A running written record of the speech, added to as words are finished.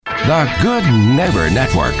The Good Neighbor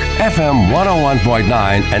Network, FM 101.9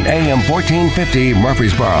 and AM 1450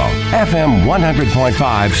 Murfreesboro, FM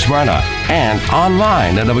 100.5 Smyrna, and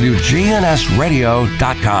online at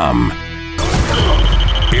WGNSradio.com.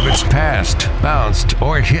 If it's passed, bounced,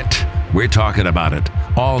 or hit, we're talking about it.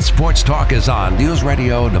 All Sports Talk is on News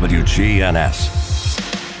Radio WGNS.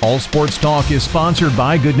 All Sports Talk is sponsored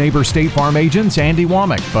by Good Neighbor State Farm agents Andy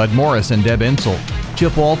Womack, Bud Morris, and Deb Insel.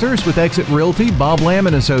 Chip Walters with Exit Realty, Bob Lamb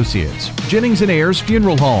and Associates. Jennings and Ayers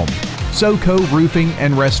Funeral Home. SoCo Roofing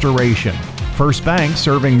and Restoration. First Bank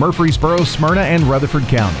serving Murfreesboro, Smyrna, and Rutherford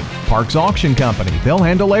County. Parks Auction Company. They'll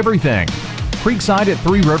handle everything. Creekside at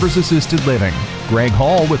Three Rivers Assisted Living. Greg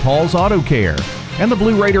Hall with Hall's Auto Care. And the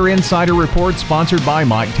Blue Raider Insider Report sponsored by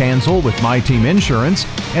Mike Tanzel with My Team Insurance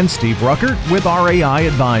and Steve Ruckert with RAI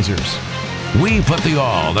Advisors. We put the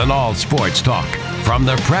all in all sports talk. From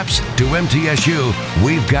the Preps to MTSU,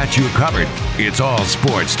 we've got you covered. It's All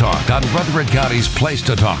Sports Talk on Rutherford County's Place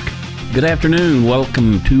to Talk. Good afternoon.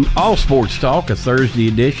 Welcome to All Sports Talk, a Thursday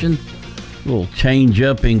edition. A little change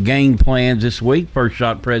up in game plans this week. First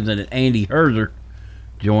Shot President Andy Herzer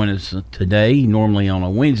joins us today, normally on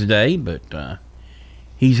a Wednesday, but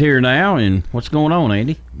he's here now. And what's going on,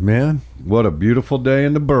 Andy? Man, what a beautiful day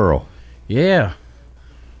in the borough. Yeah.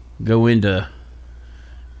 Go into,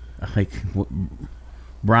 I think,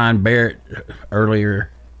 Brian Barrett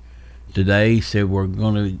earlier today said we're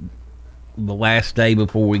going to, the last day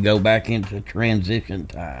before we go back into transition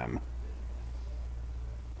time.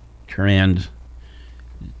 Transiting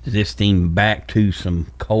back to some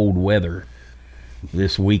cold weather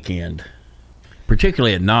this weekend,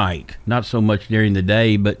 particularly at night. Not so much during the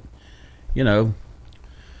day, but, you know,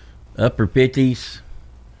 upper 50s,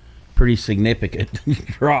 pretty significant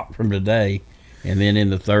drop from today. And then in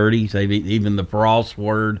the 30s, even the frost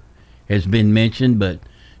word has been mentioned, but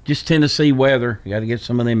just Tennessee weather. You got to get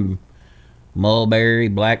some of them mulberry,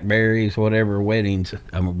 blackberries, whatever winters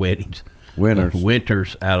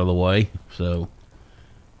out of the way. So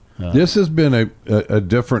this has been a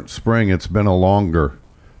different spring. It's been a longer,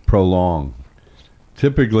 prolonged.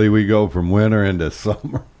 Typically, we go from winter into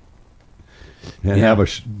summer and have a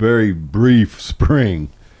very brief spring.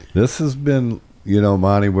 This has been,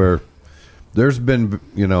 Monty, where there's been,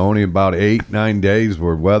 only about 8-9 days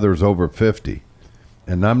where weather's over 50.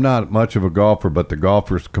 And I'm not much of a golfer, but the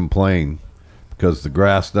golfers complain because the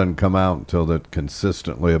grass doesn't come out until they're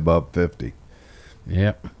consistently above 50.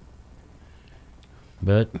 Yep.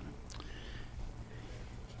 But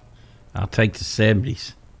I'll take the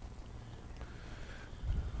 70s.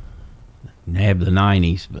 Have the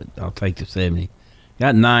 90s, but I'll take the 70s.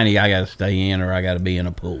 Got 90, I got to stay in or I got to be in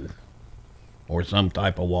a pool or some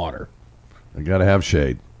type of water. I got to have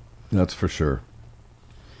shade. That's for sure.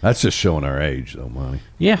 That's just showing our age, though, Monty.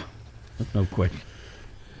 Yeah, no question.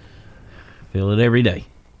 Feel it every day.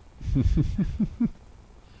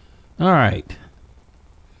 All right.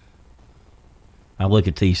 I look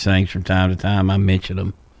at these things from time to time. I mention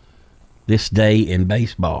them. This day in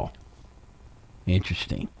baseball.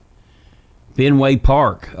 Interesting. Fenway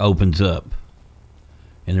Park opens up,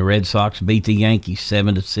 and the Red Sox beat the Yankees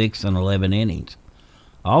 7-6 in 11 innings.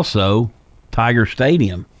 Also, Tiger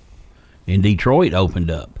Stadium in Detroit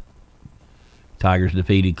opened up. Tigers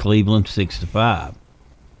defeated Cleveland 6-5.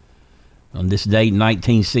 On this date in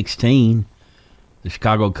 1916, the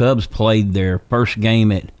Chicago Cubs played their first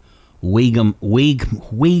game at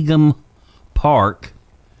Weegham Park,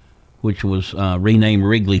 which was renamed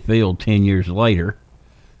Wrigley Field 10 years later.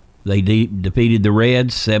 They defeated the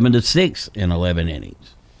Reds 7-6 in 11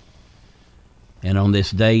 innings. And on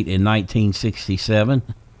this date in 1967,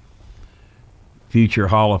 future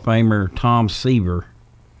Hall of Famer Tom Seaver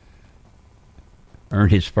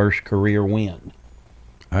earned his first career win.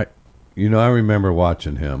 I remember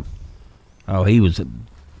watching him. Oh, he was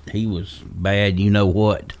bad. You know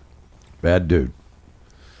what? Bad dude.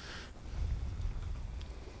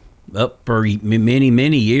 Up for many,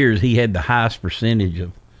 many years, he had the highest percentage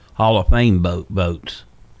of Hall of Fame votes.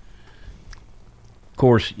 Of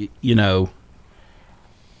course,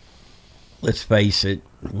 let's face it,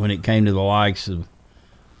 when it came to the likes of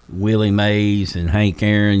Willie Mays and Hank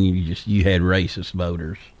Aaron, you had racist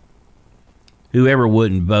voters. Whoever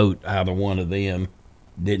wouldn't vote either one of them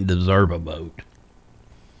didn't deserve a vote.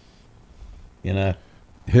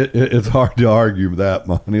 It's hard to argue that,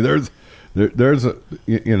 Monty. There's a,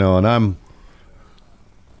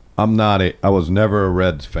 and I was never a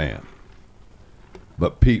Reds fan,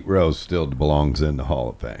 but Pete Rose still belongs in the Hall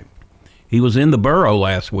of Fame. He was in the Borough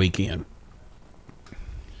last weekend.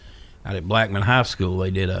 Out at Blackman High School, they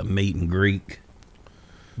did a meet and greet,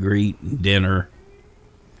 dinner.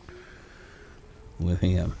 with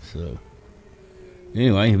him. So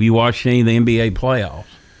anyway, have you watched any of the NBA playoffs?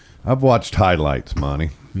 I've watched highlights,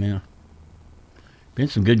 Monty. Yeah. Been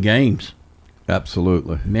some good games.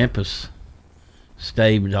 Absolutely. Memphis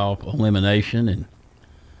staved off elimination, and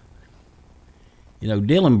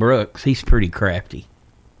Dylan Brooks, he's pretty crafty.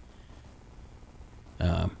 He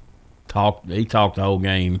talked the whole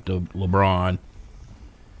game to LeBron,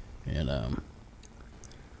 and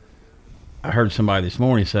I heard somebody this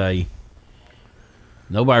morning say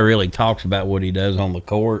nobody really talks about what he does on the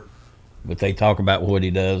court, but they talk about what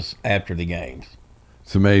he does after the games.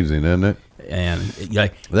 It's amazing, isn't it? And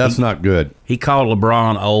that's not good. He called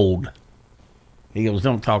LeBron old. He goes,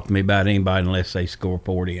 "Don't talk to me about anybody unless they score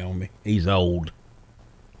 40 on me. He's old."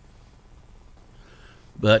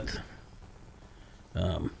 But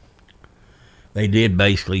they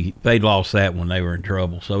lost that when they were in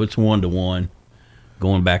trouble. So it's 1-1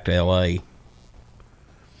 going back to L.A.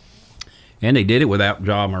 And they did it without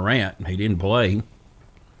Ja Morant. He didn't play.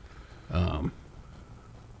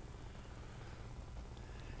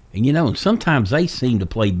 And sometimes they seem to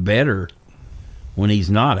play better when he's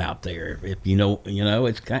not out there. If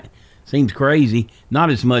it's seems crazy. Not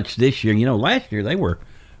as much this year. Last year they were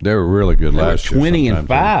really good last year.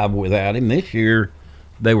 20-5 without him. This year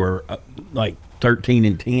they were like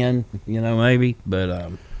 13-10. Maybe.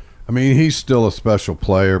 But he's still a special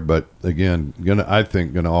player. But again, I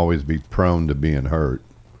think gonna always be prone to being hurt.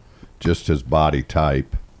 Just his body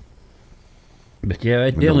type. But yeah,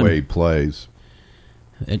 the way he plays.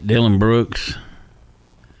 At Dylan Brooks,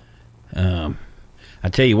 I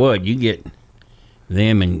tell you what, you get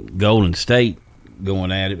them and Golden State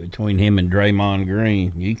going at it between him and Draymond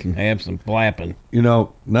Green. You can have some flapping.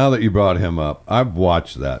 Now that you brought him up, I've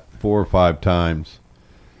watched that 4 or 5 times.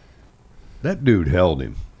 That dude held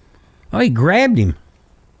him. Oh, he grabbed him.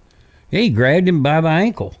 Yeah, he grabbed him by the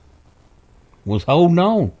ankle. Was holding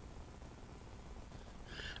on.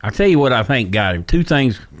 I'll tell you what I think got him. 2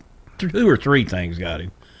 or 3 things got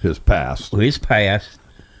him. His past. His past.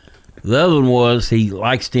 The other one was he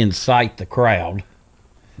likes to incite the crowd.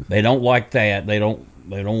 They don't like that. They don't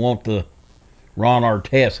want the Ron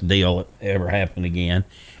Artest deal ever happen again.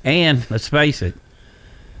 And let's face it,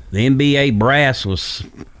 the NBA brass was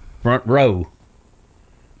front row.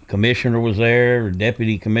 Commissioner was there,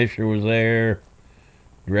 deputy commissioner was there,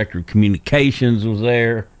 director of communications was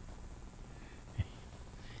there.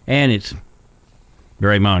 And it's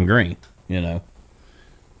Draymond Green,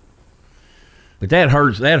 But that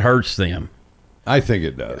hurts them. I think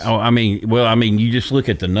it does. You just look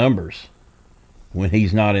at the numbers when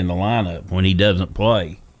he's not in the lineup, when he doesn't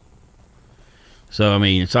play. So,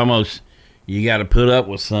 it's almost you got to put up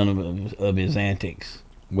with some of his antics.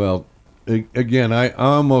 Well, again, I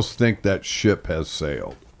almost think that ship has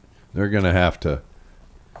sailed. They're going to have to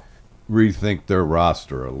rethink their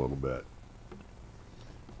roster a little bit.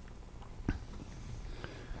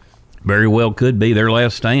 Very well could be their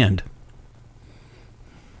last stand.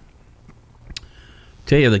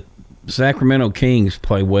 Tell you, the Sacramento Kings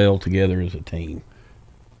play well together as a team.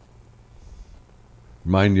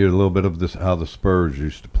 Remind you a little bit of this how the Spurs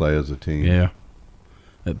used to play as a team. Yeah.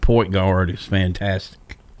 That point guard is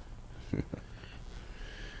fantastic.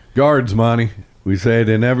 Guards, Monty. We say it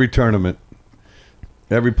in every tournament,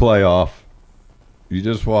 every playoff. You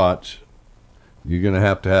just watch. You're going to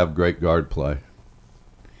have great guard play.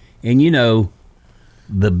 And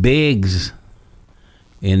the bigs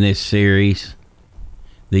in these series,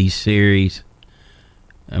 they're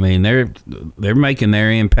making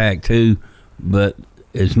their impact too, but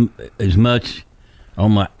as much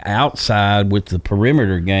on the outside with the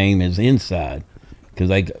perimeter game as inside, because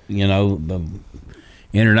the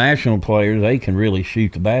international players, they can really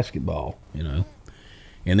shoot the basketball, and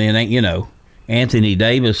then Anthony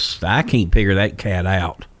Davis, I can't figure that cat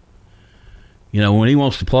out. When he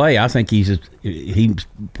wants to play, I think he's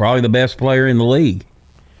probably the best player in the league.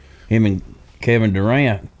 Him and Kevin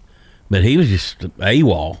Durant. But he was just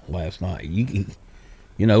AWOL last night.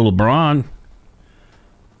 LeBron,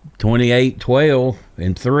 28, 12,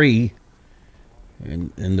 and 3.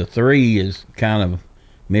 And the 3 is kind of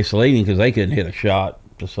misleading because they couldn't hit a shot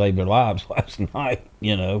to save their lives last night,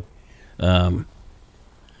 But,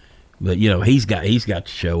 he's got to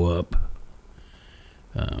show up.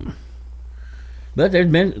 But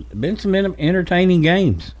there's been some entertaining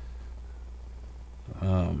games.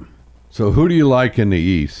 So who do you like in the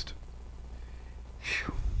East?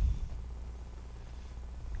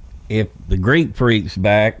 If the Greek Freak's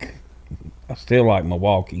back, I still like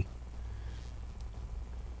Milwaukee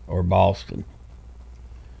or Boston.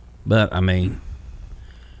 But,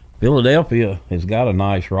 Philadelphia has got a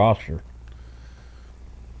nice roster.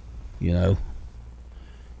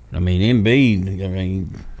 I mean,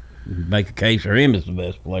 Embiid, make a case for him as the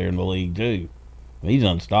best player in the league, too. He's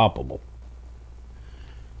unstoppable.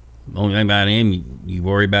 The only thing about him, you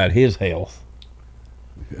worry about his health.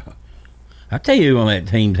 Yeah. I tell you, on that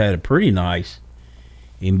team's had a pretty nice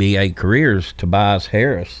NBA career is Tobias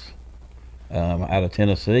Harris out of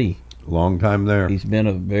Tennessee. Long time there. He's been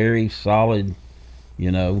a very solid,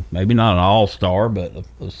 maybe not an all-star, but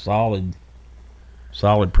a solid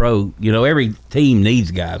pro. Every team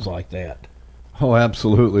needs guys like that. Oh,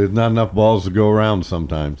 absolutely. There's not enough balls to go around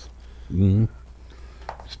sometimes. Mm-hmm.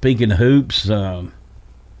 Speaking of hoops,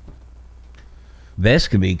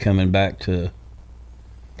 Vescovi coming back to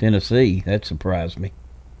Tennessee. That surprised me.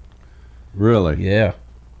 Really? Yeah.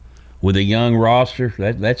 With a young roster,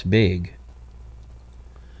 that's big.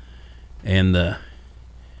 And the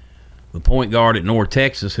point guard at North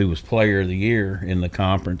Texas, who was player of the year in the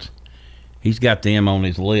conference, he's got them on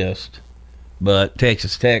his list. But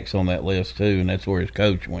Texas Tech's on that list, too, and that's where his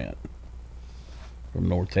coach went, from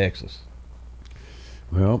North Texas.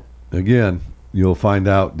 Well, again, you'll find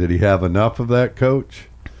out, did he have enough of that coach?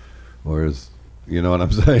 Or you know what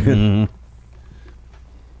I'm saying? Mm-hmm.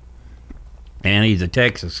 And he's a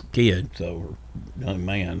Texas kid, so young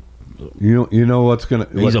man. You know what's going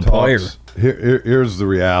to... He's a player. Here's the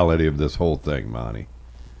reality of this whole thing, Monty.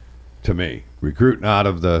 To me, recruiting out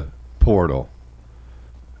of the portal,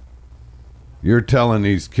 you're telling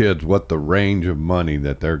these kids what the range of money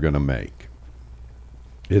that they're going to make.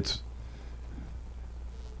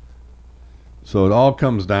 So it all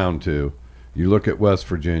comes down to, you look at West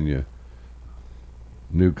Virginia,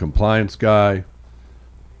 new compliance guy,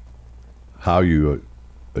 how you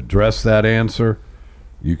address that answer.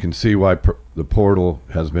 You can see why the portal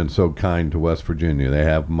has been so kind to West Virginia. They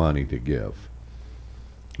have money to give.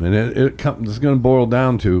 And it's going to boil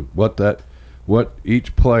down to what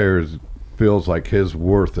each player feels like his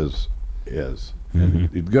worth is. Mm-hmm. And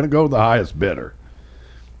he's going to go to the highest bidder.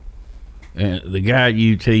 And the guy at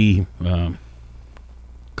UT,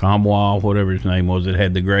 Comwall, whatever his name was, that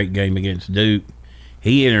had the great game against Duke,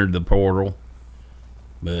 he entered the portal,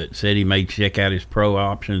 but said he may check out his pro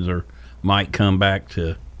options or might come back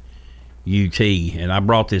to UT. And I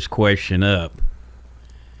brought this question up.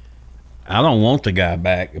 I don't want the guy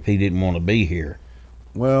back if he didn't want to be here.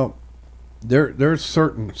 Well, there's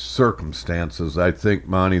certain circumstances, I think,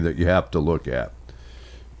 Monty, that you have to look at.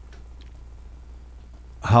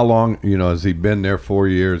 How long, has he been there 4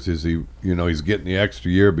 years? Is he, he's getting the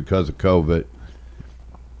extra year because of COVID.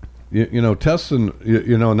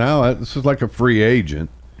 Tesson, now this is like a free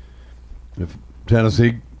agent. If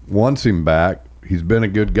Tennessee wants him back, he's been a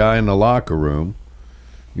good guy in the locker room.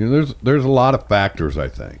 There's a lot of factors, I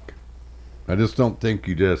think. I just don't think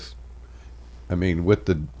with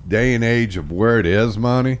the day and age of where it is,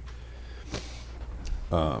 Monty,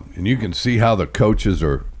 and you can see how the coaches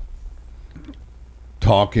are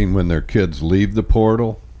talking when their kids leave the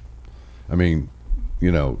portal.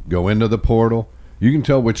 Go into the portal. You can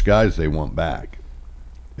tell which guys they want back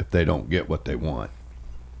if they don't get what they want.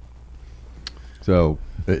 So,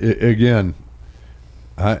 again,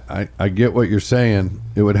 I get what you're saying.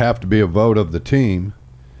 It would have to be a vote of the team.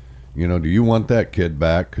 Do you want that kid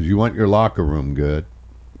back? Because you want your locker room good.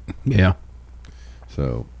 Yeah.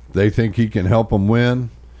 So, they think he can help them win,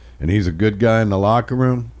 and he's a good guy in the locker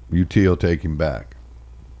room, UT will take him back.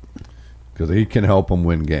 Because he can help them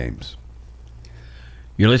win games.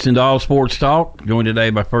 You're listening to All Sports Talk, joined today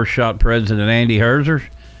by First Shot President Andy Herzer.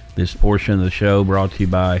 This portion of the show brought to you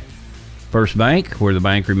by First Bank, where the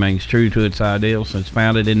bank remains true to its ideals since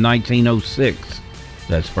founded in 1906.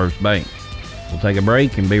 That's First Bank. We'll take a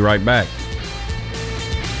break and be right back.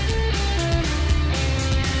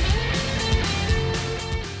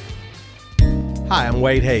 Hi, I'm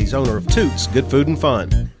Wade Hayes, owner of Toots Good Food and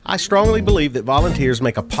Fun. I strongly believe that volunteers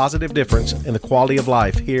make a positive difference in the quality of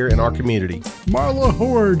life here in our community. Marla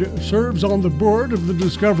Horde serves on the board of the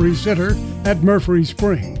Discovery Center at Murphy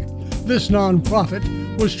Spring. This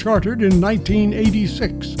nonprofit was chartered in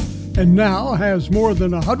 1986 and now has more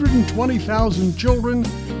than 120,000 children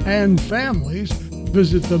and families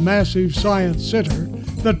visit the massive science center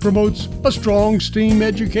that promotes a strong STEAM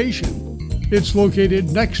education. It's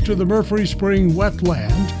located next to the Murphy Spring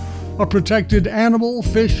wetland, a protected animal,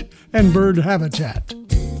 fish, and bird habitat.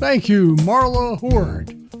 Thank you, Marla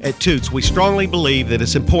Horde. At Toots, we strongly believe that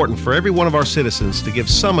it's important for every one of our citizens to give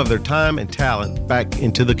some of their time and talent back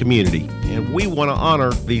into the community. And we want to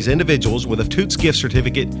honor these individuals with a Toots gift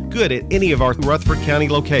certificate good at any of our Rutherford County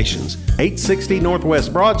locations. 860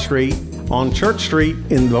 Northwest Broad Street, on Church Street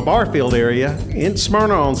in the Barfield area, in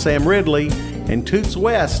Smyrna on Sam Ridley, and Toots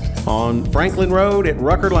West on Franklin Road at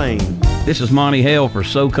Rucker Lane. This is Monty Hale for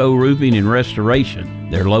SoCo Roofing and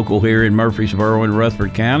Restoration. They're local here in Murfreesboro and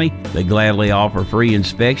Rutherford County. They gladly offer free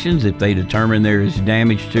inspections. If they determine there is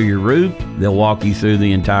damage to your roof, they'll walk you through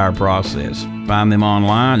the entire process. Find them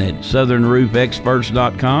online at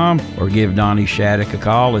southernroofexperts.com or give Donnie Shattuck a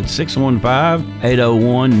call at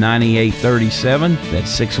 615-801-9837.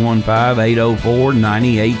 That's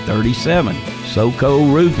 615-804-9837.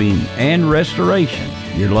 SoCo Roofing and Restoration,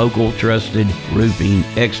 your local trusted roofing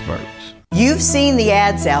experts. You've seen the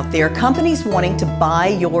ads out there, companies wanting to buy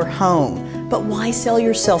your home. But why sell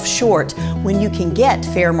yourself short when you can get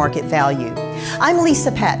fair market value? I'm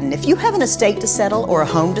Lisa Patton. If you have an estate to settle or a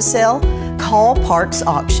home to sell, call Parks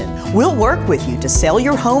Auction. We'll work with you to sell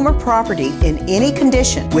your home or property in any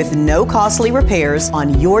condition with no costly repairs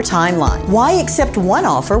on your timeline. Why accept one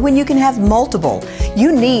offer when you can have multiple?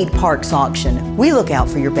 You need Parks Auction. We look out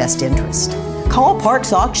for your best interest. Call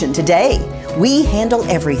Parks Auction today. We handle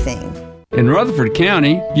everything. In Rutherford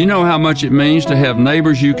County, you know how much it means to have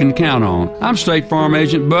neighbors you can count on. I'm State Farm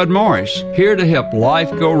Agent Bud Morris, here to help life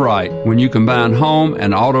go right when you combine home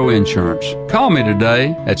and auto insurance. Call me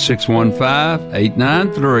today at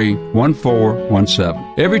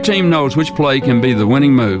 615-893-1417. Every team knows which play can be the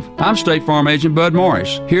winning move. I'm State Farm Agent Bud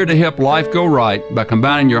Morris, here to help life go right by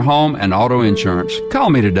combining your home and auto insurance.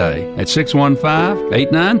 Call me today at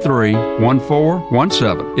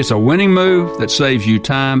 615-893-1417. It's a winning move that saves you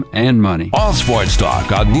time and money. All Sports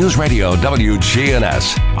Talk on News Radio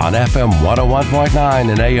WGNS on FM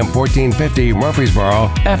 101.9 and AM 1450 Murfreesboro,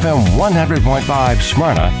 FM 100.5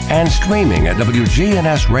 Smyrna, and streaming at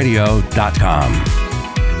WGNSradio.com.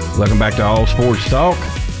 Welcome back to All Sports Talk.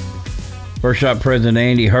 First Shot President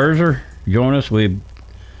Andy Herzer join us with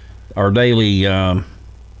our daily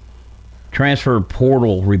transfer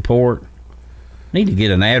portal report. Need to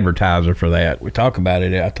get an advertiser for that. We talk about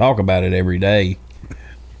it. I talk about it every day.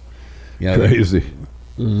 You know, crazy.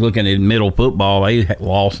 Looking at middle football, they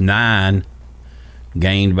lost 9,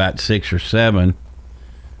 gained about 6 or 7.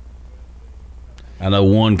 I know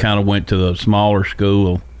one kind of went to the smaller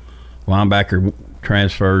school. Linebacker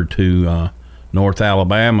transferred to North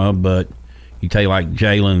Alabama, but you take like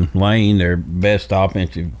Jalen Lane, their best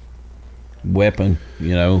offensive weapon,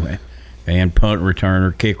 you know, and punt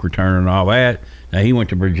returner, kick returner, and all that. Now he went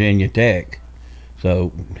to Virginia Tech,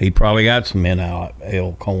 so he probably got some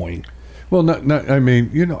NIL coin. Well, I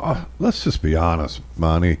mean, you know, let's just be honest,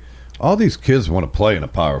 Monty. All these kids want to play in a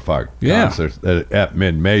Power 5 concert at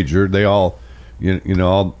mid-major. They all,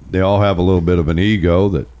 they all have a little bit of an ego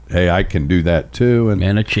that, hey, I can do that too, and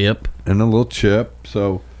a chip, and a little chip.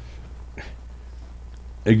 So,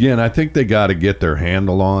 again, I think they got to get their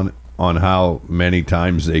handle on how many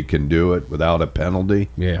times they can do it without a penalty.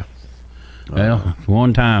 Yeah. Well,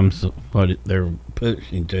 one time's what they're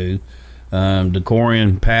pushing to.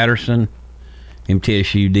 DeCorian Patterson,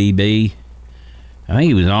 MTSU DB. I think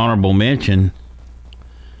he was honorable mention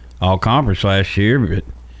all conference last year, but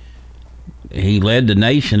he led the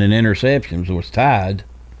nation in interceptions, was tied,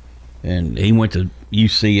 and he went to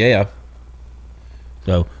UCF.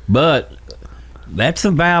 So, but that's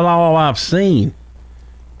about all I've seen.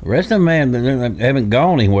 The rest of them haven't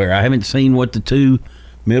gone anywhere. I haven't seen what the 2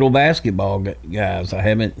 middle basketball guys, I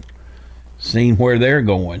haven't seen where they're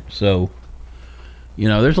going. So, you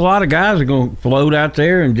know, there's a lot of guys that are going to float out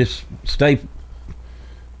there and just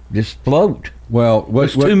float. Well,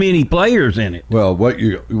 there's too many players in it. Well, what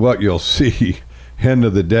you'll see, end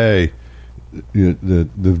of the day, the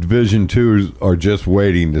Division IIs are just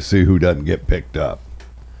waiting to see who doesn't get picked up,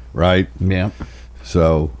 right? Yeah.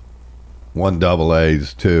 So, 1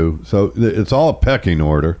 AA's, 2. So it's all a pecking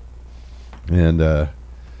order, and the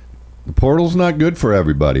portal's not good for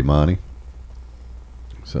everybody, Monty.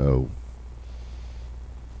 So.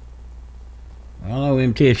 I don't know.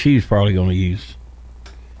 MTSU's probably going to use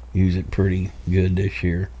it pretty good this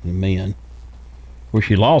year. The men. Well,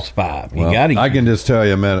 she lost 5. Well, I can just tell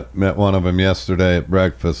you, I met one of them yesterday at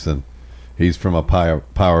breakfast, and he's from a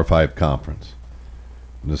Power 5 conference.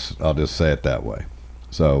 I'll just say it that way.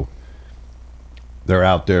 So they're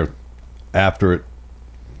out there after it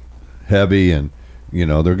heavy, and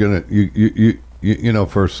they're gonna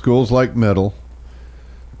for schools like Middle,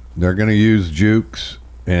 they're gonna use Jukes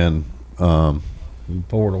and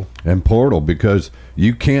portal because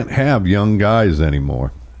you can't have young guys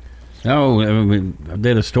anymore. No, I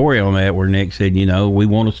did a story on that where Nick said, we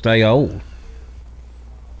want to stay old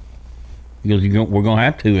because we're going to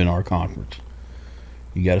have to in our conference.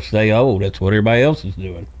 You got to stay old. That's what everybody else is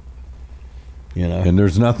doing. And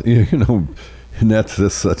there's nothing, and that's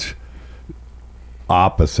just such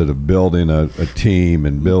opposite of building a team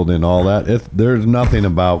and building all that. There's nothing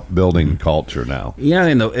about building culture now. Yeah,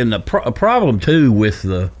 and the problem too with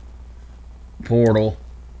the portal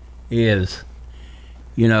is,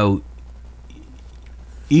 you know,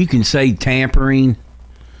 you can say tampering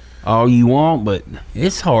all you want, but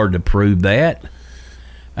it's hard to prove that.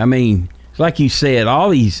 I mean, like you said,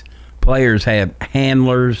 all these players have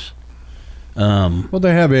handlers. Well,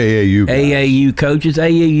 they have AAU guys. AAU coaches.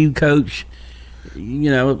 AAU coach,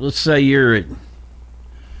 you know, let's say you're at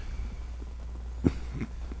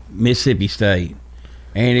Mississippi State.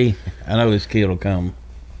 Andy, I know this kid will come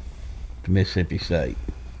to Mississippi State.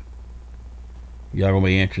 Y'all going to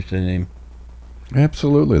be interested in him?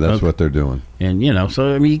 Absolutely. That's what they're doing. And, you know,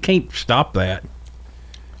 so, I mean, you can't stop that.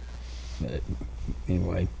 But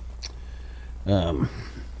anyway, you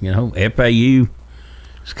know, FAU,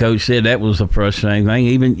 as Coach said, that was a frustrating thing.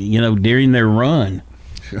 Even, you know, during their run.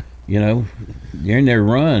 You know, during their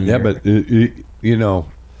run. Yeah, but, you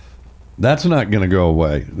know, that's not going to go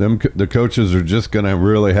away. The coaches are just going to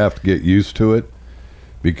really have to get used to it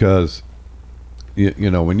because,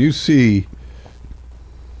 you know, when you see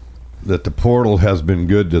that the portal has been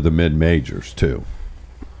good to the mid-majors too.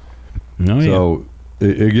 Oh, yeah. So,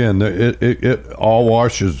 again, it all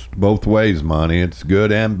washes both ways, Monty. It's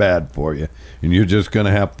good and bad for you. And you're just going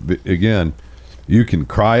to have to, again, you can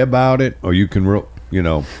cry about it or you can, you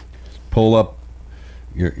know, pull up,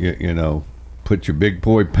 you know, put your big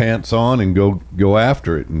boy pants on and go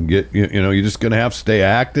after it and get, you know, you're just going to have to stay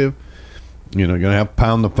active. You know, you're going to have to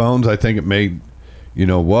pound the phones. I think it made, you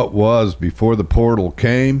know, what was before the portal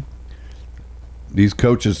came, these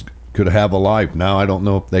coaches could have a life. Now I don't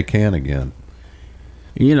know if they can again.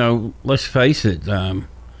 You know, let's face it,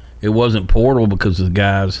 it wasn't portal because the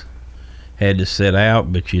guys had to sit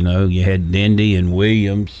out, but, you know, you had Dendy and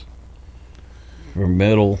Williams for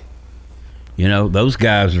middle. You know, those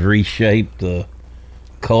guys reshaped the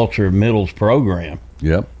culture of Middle's program.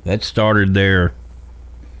 Yep. That started their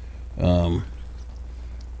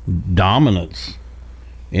dominance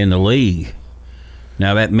in the league.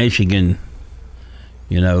 Now that Michigan,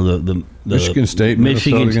 you know, the Michigan State,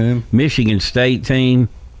 Michigan State team,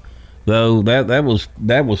 though that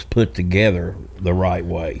was put together the right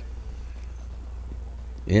way.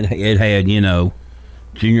 It had, you know,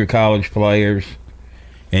 junior college players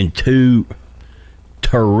and two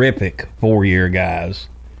terrific 4-year guys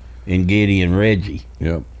in Giddy and Reggie.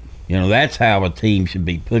 Yep. You know, that's how a team should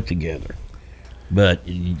be put together. But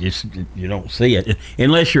you don't see it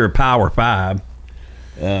unless you're a Power 5.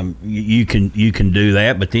 You can do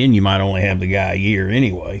that, but then you might only have the guy a year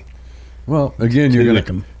anyway. Well, again,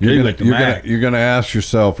 you're gonna ask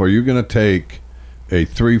yourself: are you gonna take a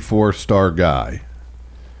 3-4 star guy,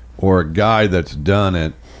 or a guy that's done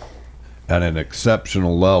it at an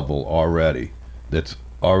exceptional level already, that's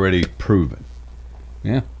already proven?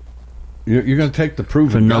 Yeah, you're gonna take the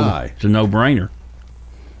proven guy. It's a no-brainer.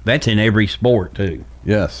 That's in every sport too.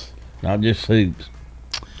 Yes, not just hoops.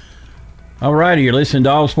 All righty, you're listening to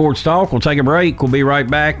All Sports Talk. We'll take a break. We'll be right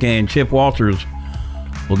back, and Chip Walters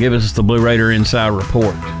will give us the Blue Raider Inside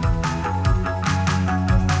Report.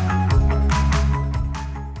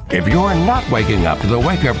 If you're not waking up to the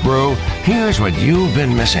Wake Up Brew, here's what you've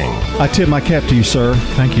been missing. I tip my cap to you, sir.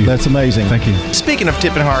 Thank you. That's amazing. Thank you. Speaking of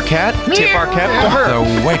tipping our cat, tip our cap to her.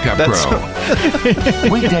 The Wake Up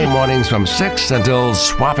Brew. Weekday mornings from 6 until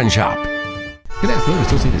Swap and Shop. Good afternoon. We're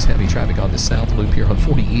still seeing this heavy traffic on the South Loop here on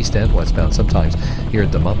 40 east and westbound. Sometimes here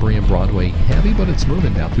at the Montgomery and Broadway, heavy, but it's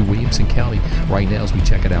moving now through Williamson County right now as we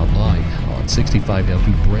check it out live on 65 down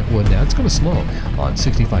through Brentwood. Now it's going to slow on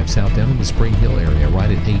 65 south down in the Spring Hill area, right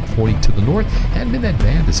at 840 to the north. Hadn't been that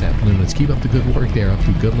bad this afternoon. Let's keep up the good work there up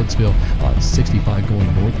through Goodlettsville on 65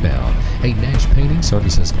 going northbound. Hey, Nash Painting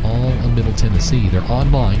services all of Middle Tennessee. They're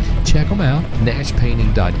online. Check them out,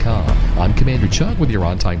 nashpainting.com. I'm Commander Chuck with your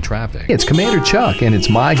on-time traffic. It's Commander Chuck, and it's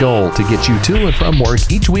my goal to get you to and from work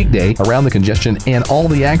each weekday around the congestion and all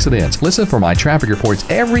the accidents. Listen for my traffic reports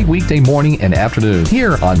every weekday morning and afternoon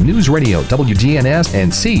here on News Radio WGNS,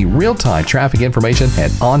 and see real-time traffic information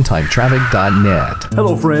at ontimetraffic.net.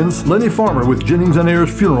 Hello friends, Lenny Farmer with Jennings &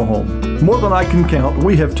 Ayers Funeral Home. More than I can count,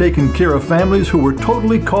 we have taken care of families who were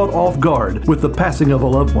totally caught off guard with the passing of a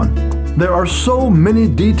loved one. There are so many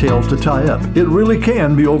details to tie up, it really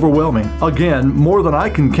can be overwhelming. Again, more than I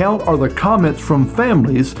can count are the comments from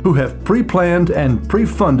families who have pre-planned and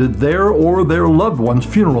pre-funded their or their loved one's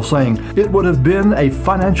funeral, saying it would have been a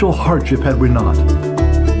financial hardship had we not.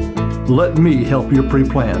 Let me help you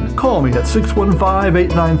pre-plan. Call me at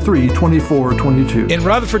 615-893-2422. In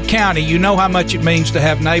Rutherford County, you know how much it means to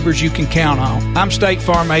have neighbors you can count on. I'm State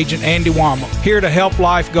Farm Agent Andy Womack, here to help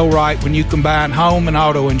life go right when you combine home and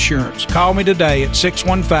auto insurance. Call me today at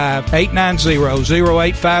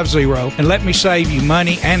 615-890-0850 and let me save you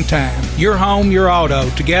money and time. Your home, your auto,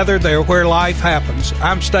 together they're where life happens.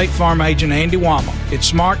 I'm State Farm Agent Andy Womack. It's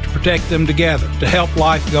smart to protect them together to help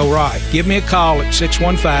life go right. Give me a call at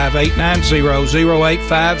 615-890-0850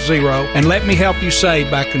 and let me help you save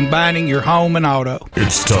by combining your home and auto.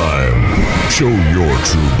 It's time. Show your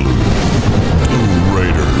true blue. Blue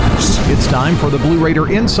Raiders. It's time for the Blue Raider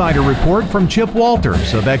Insider Report from Chip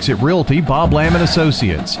Walters of Exit Realty Bob Lamb &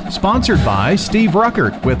 Associates. Sponsored by Steve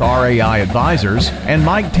Ruckert with RAI Advisors and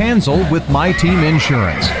Mike Tanzel with My Team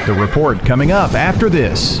Insurance. The report coming up after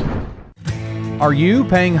this. Are you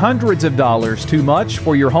paying hundreds of dollars too much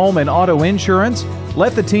for your home and auto insurance?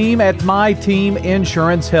 Let the team at My Team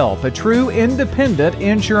Insurance help, a true independent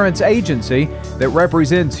insurance agency that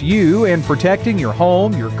represents you in protecting your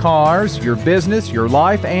home, your cars, your business, your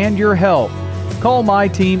life, and your health. Call My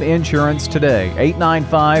Team Insurance today,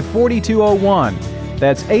 895-4201.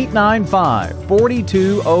 That's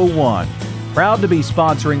 895-4201. Proud to be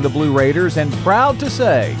sponsoring the Blue Raiders and proud to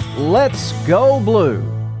say, let's go Blue.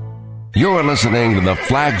 You're listening to the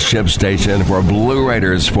flagship station for Blue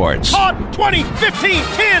Raiders sports. Caught 20, 15,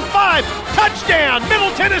 10, 5, touchdown,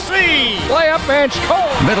 Middle Tennessee. Play up and score.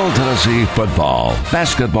 Middle Tennessee football,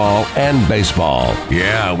 basketball, and baseball.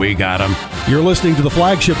 Yeah, we got them. You're listening to the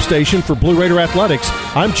flagship station for Blue Raider Athletics.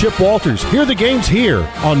 I'm Chip Walters. Hear the games here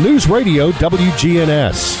on News Radio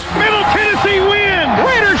WGNS. Middle Tennessee wins.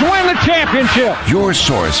 Raiders win the championship. Your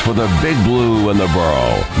source for the Big Blue and the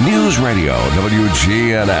Borough. News Radio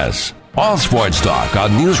WGNS. All sports talk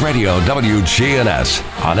on News Radio WGNS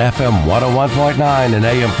on FM 101.9 and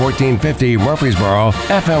AM 1450 Murfreesboro,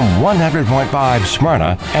 FM 100.5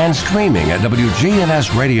 Smyrna, and streaming at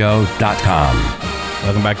WGNSradio.com.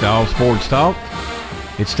 Welcome back to All Sports Talk.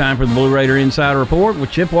 It's time for the Blue Raider Insider Report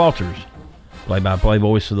with Chip Walters, play-by-play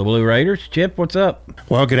voice of the Blue Raiders. Chip, what's up?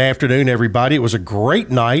 Well, good afternoon, everybody. It was a great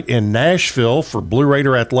night in Nashville for Blue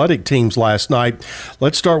Raider athletic teams last night.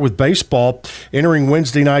 Let's start with baseball. Entering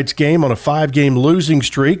Wednesday night's game on a 5-game losing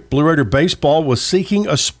streak, Blue Raider baseball was seeking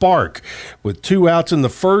a spark. With 2 outs in the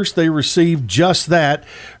first, they received just that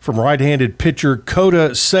from right-handed pitcher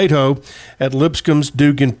Kota Sato at Lipscomb's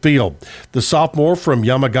Dugan Field. The sophomore from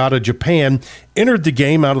Yamagata, Japan, entered the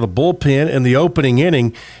game out of the bullpen in the opening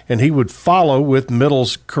inning, and he would follow with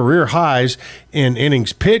Middle's career highs in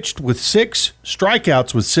innings pitched with 6,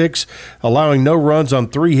 strikeouts with 6, allowing no runs on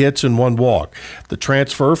 3 hits and 1 walk. The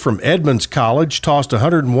transfer from Edmonds College tossed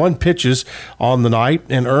 101 pitches on the night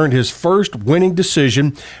and earned his first winning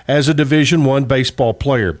decision as a Division I baseball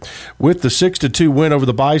player. With the 6-2 win over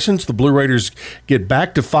the Bisons, the Blue Raiders get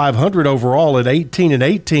back to 500 overall at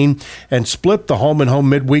 18-18 and split the home-and-home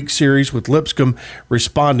midweek series with Lipscomb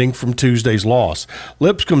responding from Tuesday's loss.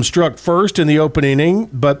 Lipscomb struck first in the opening inning,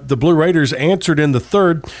 but the Blue Raiders answered in the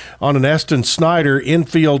third on an Eston Snyder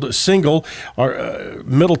infield single.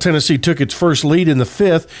 Middle Tennessee took its first lead in the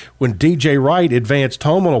 5th when DJ Wright advanced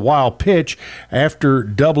home on a wild pitch after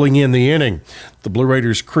doubling in the inning. The Blue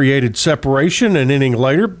Raiders created separation an inning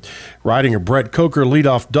later, riding a Brett Coker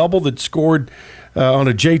leadoff double that scored on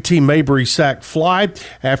a J.T. Mabry sack fly.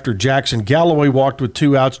 After Jackson Galloway walked with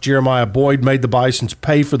 2 outs, Jeremiah Boyd made the Bisons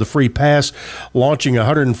pay for the free pass, launching a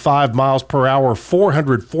 105 miles per hour,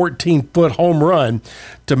 414-foot home run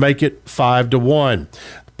to make it 5-1.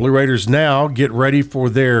 The Blue Raiders now get ready for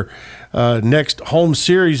their next home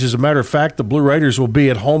series. As a matter of fact, the Blue Raiders will be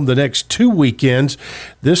at home the next 2 weekends.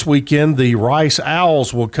 This weekend, the Rice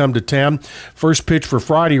Owls will come to town. First pitch for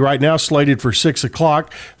Friday right now slated for 6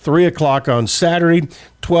 o'clock, 3 o'clock on Saturday,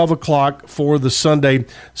 12 o'clock for the Sunday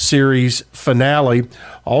series finale.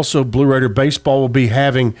 Also, Blue Raider baseball will be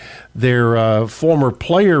having their former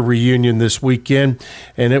player reunion this weekend,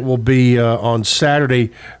 and it will be on Saturday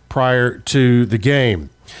prior to the game.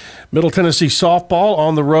 Middle Tennessee softball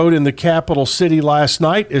on the road in the capital city last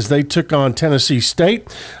night as they took on Tennessee State.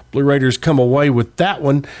 Blue Raiders come away with that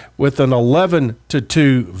one with an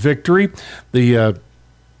 11-2 victory. The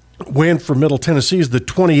win for Middle Tennessee is the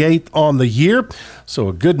 28th on the year. So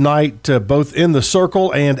a good night both in the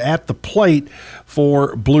circle and at the plate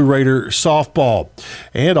for Blue Raider softball.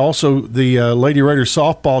 And also the Lady Raider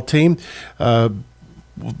softball team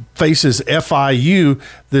faces FIU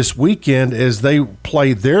this weekend as they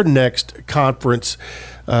play their next conference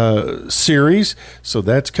series. So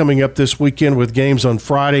that's coming up this weekend with games on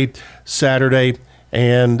Friday, Saturday,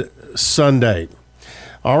 and Sunday.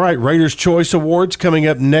 All right, Raiders' Choice Awards coming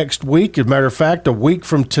up next week. As a matter of fact, a week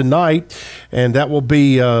from tonight, and that will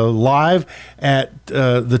be live at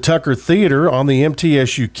the Tucker Theater on the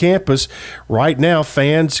MTSU campus. Right now,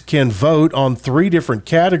 fans can vote on 3 different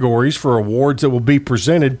categories for awards that will be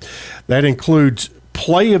presented. That includes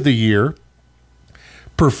Play of the Year,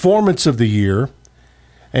 Performance of the Year,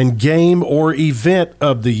 and Game or Event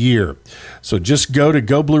of the Year. So just go to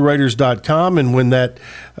goblueraiders.com, and when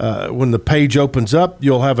the page opens up,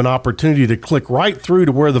 you'll have an opportunity to click right through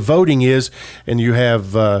to where the voting is, and you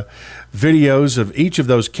have videos of each of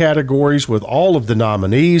those categories with all of the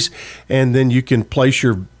nominees, and then you can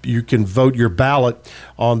vote your ballot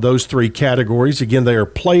on those 3 categories. Again, they are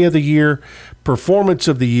Play of the Year, Performance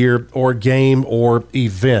of the Year, or Game or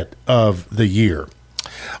Event of the Year.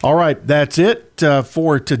 All right, that's it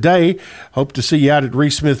for today. Hope to see you out at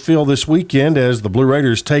Reese Smith Field this weekend as the Blue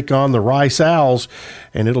Raiders take on the Rice Owls,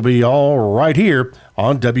 and it'll be all right here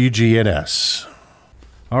on WGNS.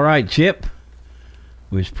 All right, Chip.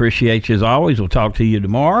 We appreciate you as always. We'll talk to you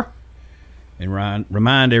tomorrow. And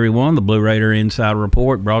remind everyone, the Blue Raider Insider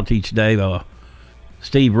Report brought to you today by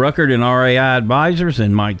Steve Ruckert and RAI Advisors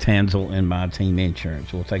and Mike Tanzel and My Team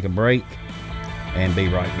Insurance. We'll take a break and be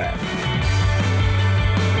right back.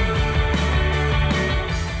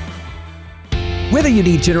 Whether you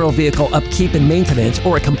need general vehicle upkeep and maintenance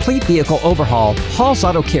or a complete vehicle overhaul, Hall's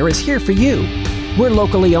Auto Care is here for you. We're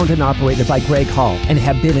locally owned and operated by Greg Hall and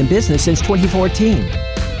have been in business since 2014.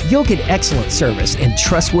 You'll get excellent service and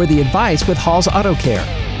trustworthy advice with Hall's Auto Care.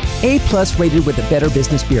 A+ rated with the Better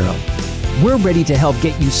Business Bureau. We're ready to help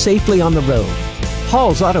get you safely on the road.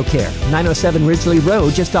 Hall's Auto Care, 907 Ridgely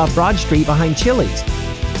Road, just off Broad Street behind Chili's.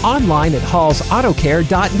 Online at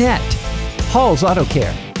hallsautocare.net. Hall's Auto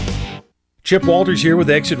Care. Chip Walters here with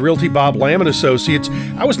Exit Realty Bob Lamb & Associates.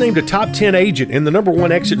 I was named a top 10 agent in the #1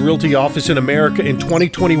 Exit Realty office in America in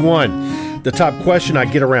 2021. The top question I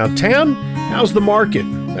get around town, how's the market?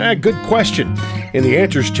 Good question. And the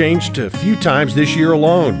answer's changed a few times this year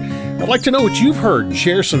alone. I'd like to know what you've heard and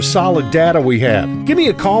share some solid data we have. Give me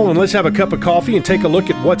a call and let's have a cup of coffee and take a look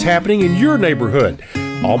at what's happening in your neighborhood.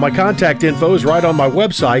 All my contact info is right on my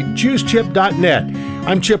website, choosechip.net.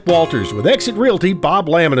 I'm Chip Walters with Exit Realty Bob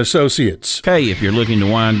Lamb & Associates. Hey, if you're looking to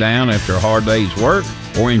wind down after a hard day's work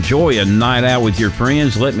or enjoy a night out with your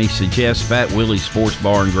friends, let me suggest Fat Willie's Sports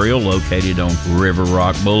Bar and Grill located on River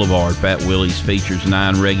Rock Boulevard. Fat Willie's features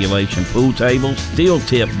 9 regulation pool tables, steel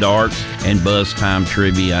tip darts, and buzz time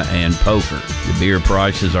trivia and poker. The beer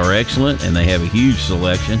prices are excellent and they have a huge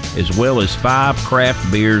selection as well as 5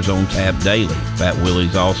 craft beers on tap daily. Fat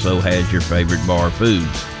Willie's also has your favorite bar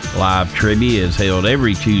foods. Live trivia is held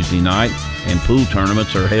every Tuesday night, and pool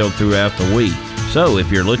tournaments are held throughout the week. So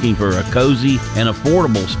if you're looking for a cozy and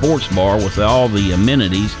affordable sports bar with all the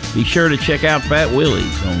amenities, be sure to check out Fat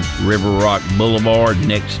Willie's on River Rock Boulevard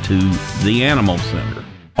next to the Animal Center.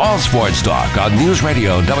 All sports talk on News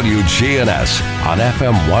Radio WGNS on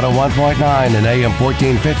FM 101.9 and AM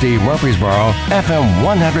 1450 Murfreesboro, FM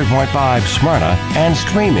 100.5 Smyrna, and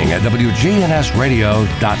streaming at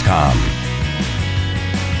WGNSradio.com.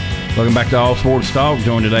 Welcome back to All Sports Talk.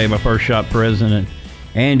 Joined today by First Shot President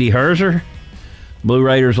Andy Herzer. Blue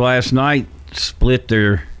Raiders last night got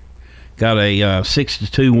a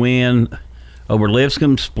 6-2 win over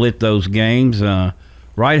Lipscomb, split those games.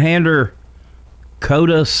 Right-hander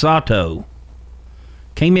Kota Sato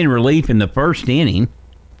came in relief in the first inning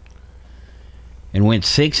and went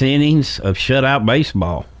 6 innings of shutout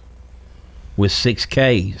baseball with 6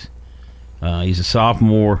 Ks. He's a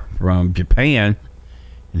sophomore from Japan.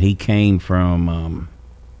 And he came from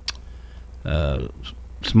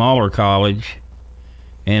smaller college,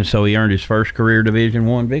 and so he earned his first career Division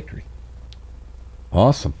I victory.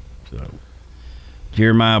 Awesome. So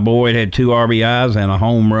Jeremiah Boyd had 2 RBIs and a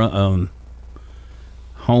home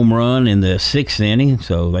run in the 6th inning,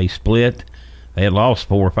 so they split. They had lost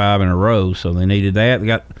 4 or 5 in a row, so they needed that. They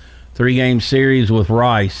got 3-game series with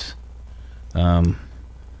Rice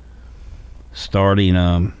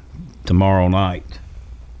starting tomorrow night.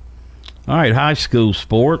 All right, high school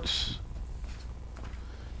sports.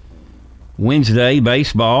 Wednesday,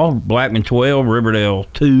 baseball, Blackman 12, Riverdale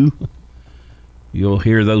 2. You'll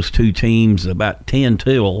hear those 2 teams about 10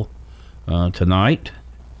 till tonight.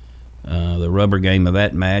 The rubber game of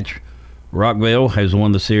that match. Rockville has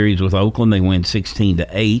won the series with Oakland. They win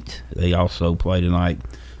 16-8. They also play tonight.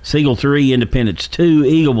 Siegel 3, Independence 2,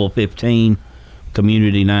 Eagleville 15,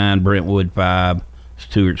 Community 9, Brentwood 5,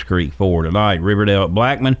 Stewart's Creek 4 tonight. Riverdale at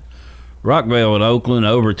Blackman. Rockville at Oakland,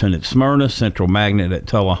 Overton at Smyrna, Central Magnet at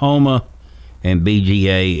Tullahoma, and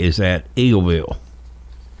BGA is at Eagleville.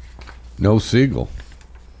 No Siegel.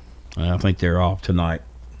 I think they're off tonight.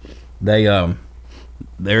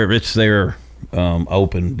 It's their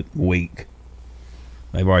open week.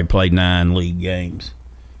 They've already played 9 league games.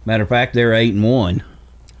 Matter of fact, they're 8-1.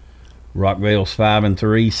 Rockvale's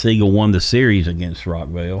 5-3. Siegel won the series against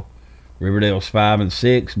Rockvale. Riverdale's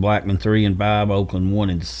 5-6. Blackman 3-5. Oakland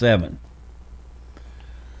 1-7.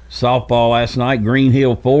 Softball last night. Green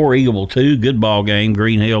Hill 4, Eagleville 2. Good ball game.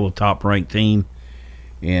 Green Hill, the top-ranked team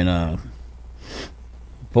in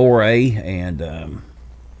 4A, and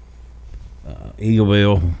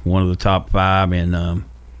Eagleville, one of the top 5 in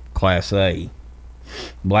Class A.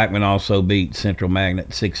 Blackman also beat Central Magnet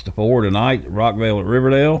 6-4 tonight. Rockvale at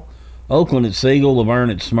Riverdale, Oakland at Siegel, Laverne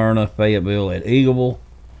at Smyrna, Fayetteville at Eagleville,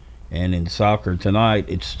 and in soccer tonight,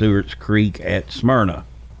 it's Stewart's Creek at Smyrna.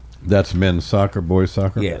 That's men's soccer, boys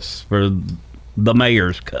soccer? Yes, for the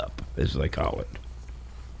Mayor's Cup, as they call it.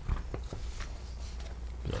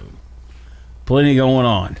 So, plenty going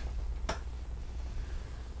on.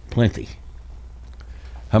 Plenty.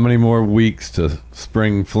 How many more weeks to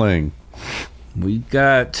spring fling? We've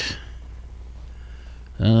got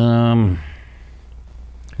your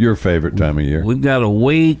favorite time of year. We've got a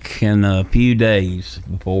week and a few days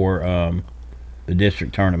before the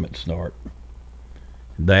district tournaments start.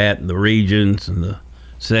 That, the regions and the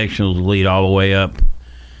sectionals lead all the way up,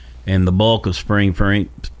 and the bulk of spring fling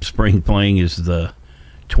is the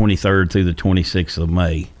 23rd through the 26th of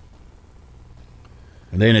May.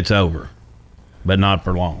 And then it's over, but not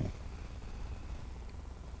for long.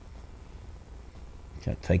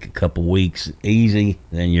 Got to take a couple weeks easy,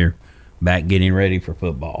 then you're back getting ready for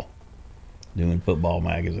football, doing football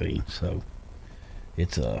magazines. So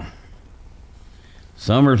it's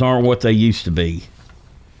summers aren't what they used to be.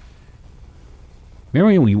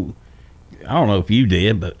 Remember I don't know if you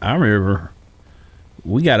did, but I remember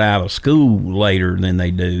we got out of school later than they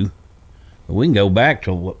do. We can go back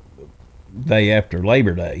to day after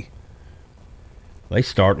Labor Day. They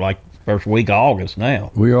start like first week of August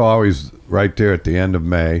now. We are always right there at the end of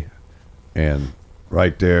May and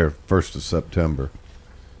right there 1st of September.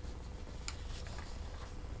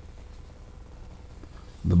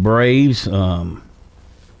 The Braves lost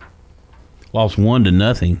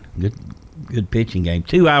 1-0. Good pitching game.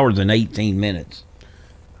 2 hours and 18 minutes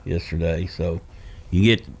yesterday. So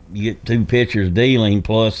you get 2 pitchers dealing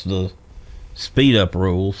plus the speed up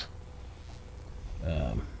rules.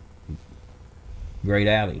 Great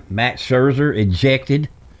outing. Max Scherzer ejected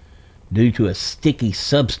due to a sticky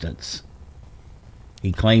substance.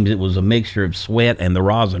 He claims it was a mixture of sweat and the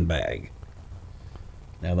rosin bag.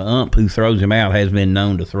 Now, the ump who throws him out has been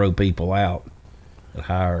known to throw people out at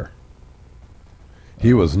higher.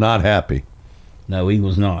 He was not happy. No, he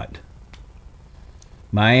was not.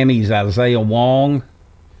 Miami's Isaiah Wong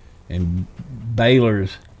and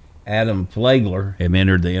Baylor's Adam Flagler have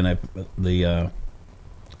entered the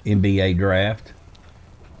NBA draft,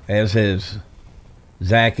 as has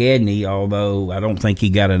Zach Edney, although I don't think he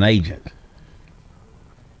got an agent.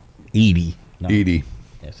 Edey. Edey.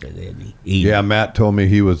 I said Edney. Edey. Yeah, Matt told me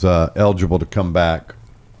he was eligible to come back.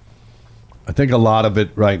 I think a lot of it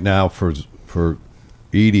right now for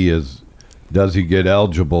Edey is, does he get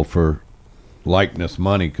eligible for likeness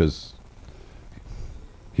money? Because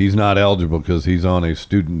he's not eligible because he's on a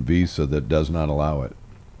student visa that does not allow it.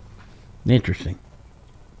 Interesting.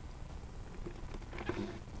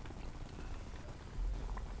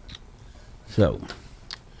 So,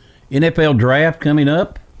 NFL draft coming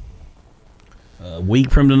up a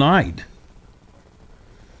week from tonight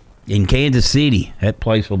in Kansas City. That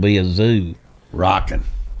place will be a zoo. Rocking.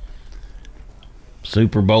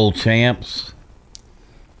 Super Bowl champs.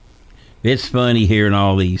 It's funny hearing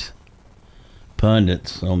all these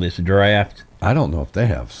pundits on this draft. I don't know if they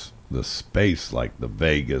have the space like the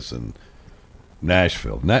Vegas and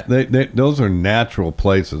Nashville. Those are natural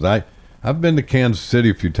places. I've been to Kansas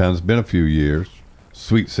City a few times. It's been a few years.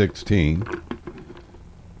 Sweet 16.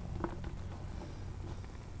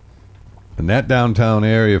 And that downtown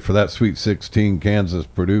area for that Sweet 16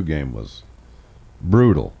 Kansas-Purdue game was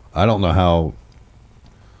brutal. I don't know how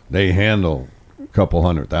they handle a couple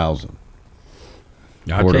 100,000.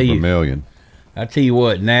 Quarter of a million. I tell you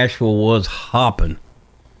what, Nashville was hopping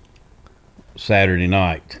Saturday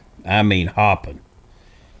night. I mean hopping.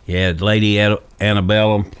 You had Lady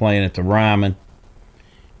Antebellum playing at the Ryman.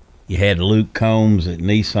 You had Luke Combs at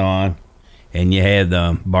Nissan. And you had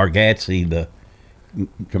Bargatze, the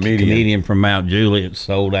comedian from Mount Juliet,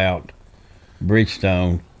 sold out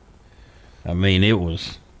Bridgestone. I mean, it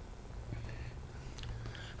was...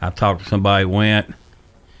 I talked to somebody who went.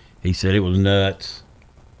 He said it was nuts.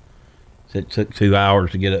 Said it took 2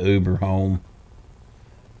 hours to get an Uber home.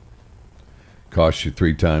 Cost you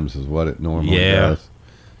 3 times as what it normally does.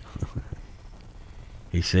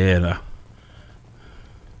 He said,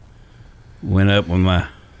 went up with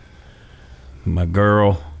my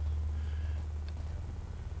girl,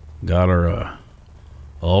 got her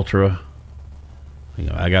Ultra.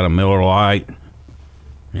 I got a Miller Lite.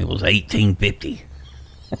 It was $18.50.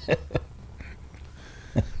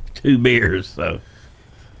 2 beers, so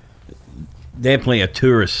definitely a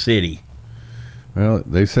tourist city. Well,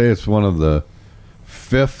 they say it's one of the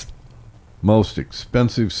 5th most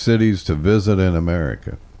expensive cities to visit in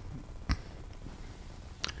America.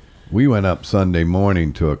 We went up Sunday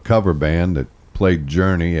morning to a cover band that played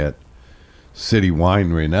Journey at City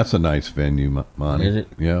Winery, and that's a nice venue, Monty. Is it?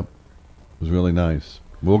 Yep. It was really nice.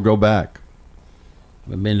 We'll go back.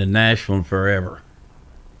 I've been to Nashville forever.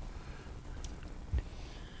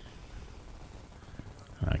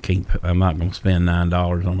 I'm not going to spend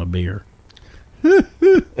 $9 on a beer.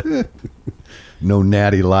 No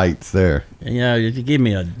natty lights there. You know, give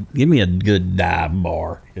me a good dive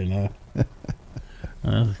bar. You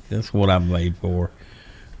know, that's what I'm made for.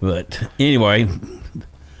 But anyway,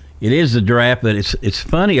 it is the draft. But it's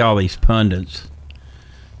funny, all these pundits,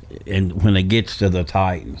 and when it gets to the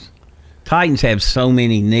Titans have so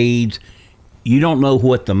many needs. You don't know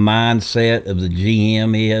what the mindset of the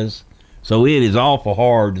GM is. So it is awful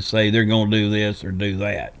hard to say they're going to do this or do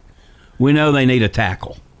that. We know they need a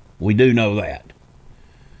tackle. We do know that.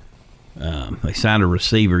 They signed a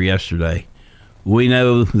receiver yesterday. We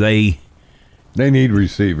know they need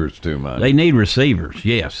receivers too, man. They need receivers,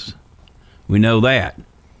 yes. We know that.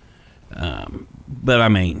 But I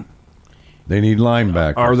mean, they need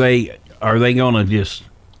linebackers. Are they going to just?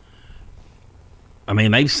 I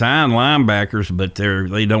mean, they've signed linebackers, but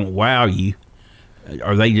they don't wow you.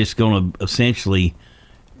 Are they just going to essentially,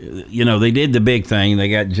 you know, they did the big thing. They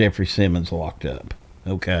got Jeffrey Simmons locked up.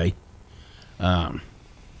 Okay. Byard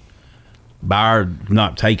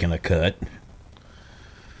not taking a cut.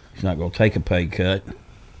 He's not going to take a pay cut.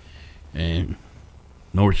 And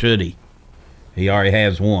nor should he. He already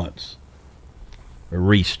has once. Or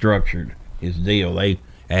restructured his deal. They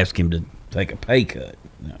asked him to take a pay cut.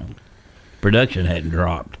 No. Production hadn't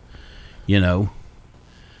dropped, you know.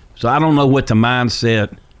 So I don't know what the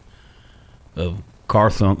mindset of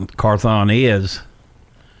Carthon is.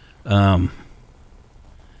 In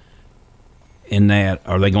that,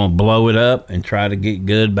 are they going to blow it up and try to get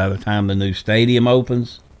good by the time the new stadium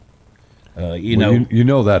opens? You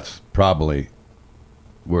know that's probably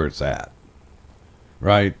where it's at,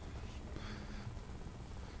 right?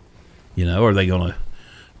 You know, are they going to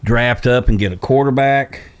draft up and get a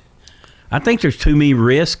quarterback? I think there's too many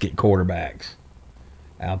risks at quarterbacks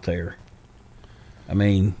out there. I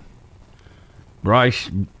mean, Bryce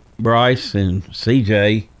and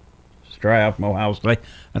CJ Stroud from Ohio State,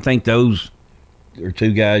 I think those are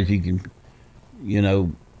 2 guys you can, you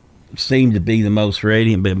know, seem to be the most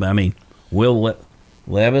ready. But I mean, Will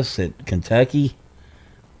Levis at Kentucky,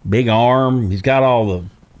 big arm. He's got all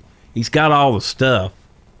the stuff.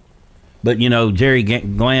 But you know, Jerry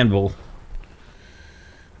Glanville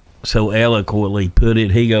so eloquently put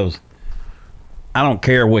it. He goes, I don't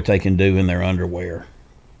care what they can do in their underwear.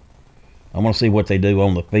 I want to see what they do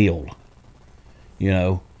on the field. You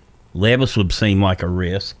know, Levis would seem like a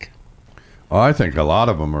risk. Oh, I think a lot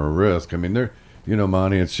of them are a risk. I mean, they're, you know,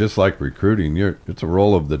 Monty, it's just like recruiting. It's a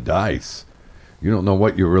roll of the dice. You don't know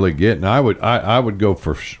what you really get. And I would go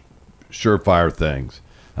for surefire things.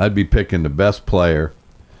 I'd be picking the best player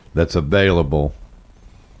that's available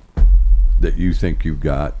that you think you've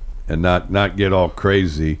got, and not get all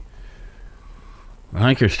crazy.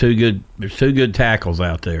 I think there's two good tackles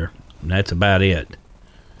out there, and that's about it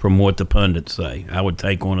from what the pundits say. I would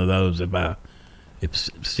take one of those if it's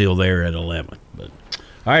still there at 11. But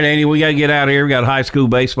all right, Andy, we got to get out of here. We got high school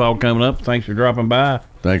baseball coming up. Thanks for dropping by.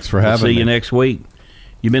 Thanks for having me. See you next week.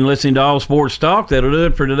 You've been listening to All Sports Talk. That'll do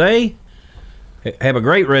it for today. Have a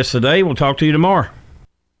great rest of the day. We'll talk to you tomorrow.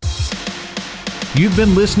 You've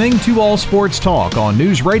been listening to All Sports Talk on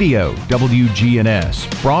News Radio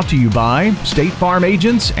WGNS. Brought to you by State Farm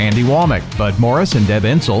agents Andy Womack, Bud Morris and Deb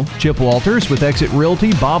Insel, Chip Walters with Exit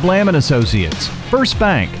Realty, Bob Lamb and Associates, First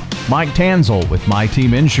Bank, Mike Tanzel with My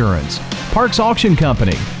Team Insurance, Parks Auction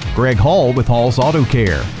Company, Greg Hall with Hall's Auto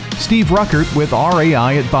Care, Steve Ruckert with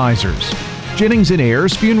RAI Advisors, Jennings &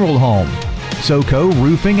 Ayers Funeral Home, SoCo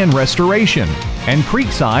Roofing and Restoration, and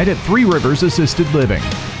Creekside at Three Rivers Assisted Living.